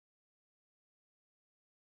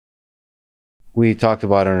we talked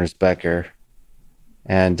about Ernest Becker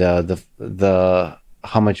and the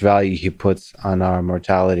how much value he puts on our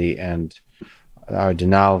mortality and our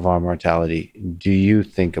denial of our mortality. Do you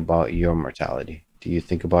think about your mortality? Do you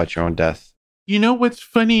think about your own death? You know what's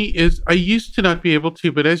funny is I used to not be able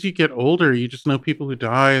to, but as you get older, you just know people who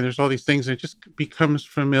die, and there's all these things. And it just becomes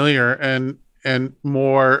familiar and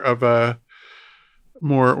more of a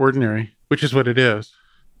more ordinary, which is what it is.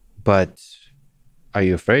 But are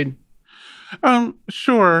you afraid?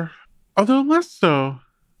 Sure, although less so.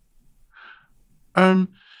 Um,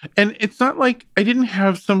 and it's not like I didn't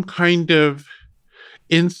have some kind of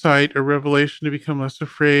insight or revelation to become less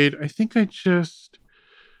afraid. I think I just,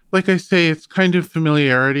 like I say, it's kind of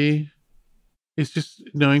familiarity. It's just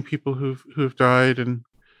knowing people who've died, and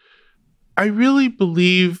I really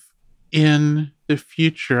believe in the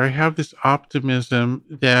future. I have this optimism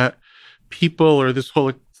that people, or this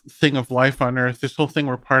whole thing of life on Earth, this whole thing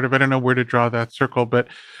we're part of. I don't know where to draw that circle, but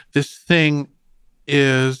this thing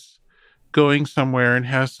is going somewhere and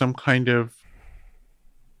has some kind of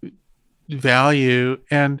value.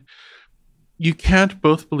 And you can't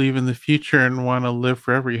both believe in the future and want to live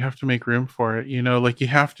forever. You have to make room for it. Like you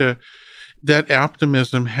have to, that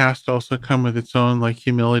optimism has to also come with its own like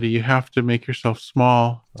humility. You have to make yourself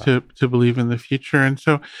small Wow, to believe in the future. And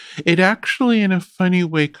so it actually, in a funny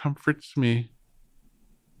way, comforts me.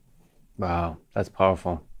 wow, that's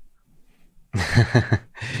powerful.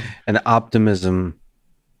 And optimism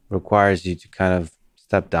requires you to kind of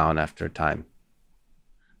step down after a time.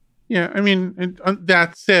 Yeah, I mean, and,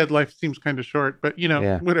 that said, life seems kind of short, but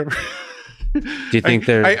Yeah. whatever. Do you think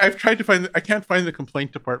there? I've tried to find. I can't find the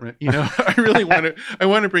complaint department. I really want to. I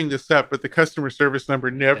want to bring this up, but the customer service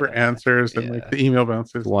number never Yeah, answers, and like yeah, the email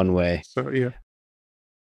bounces. one way. So yeah.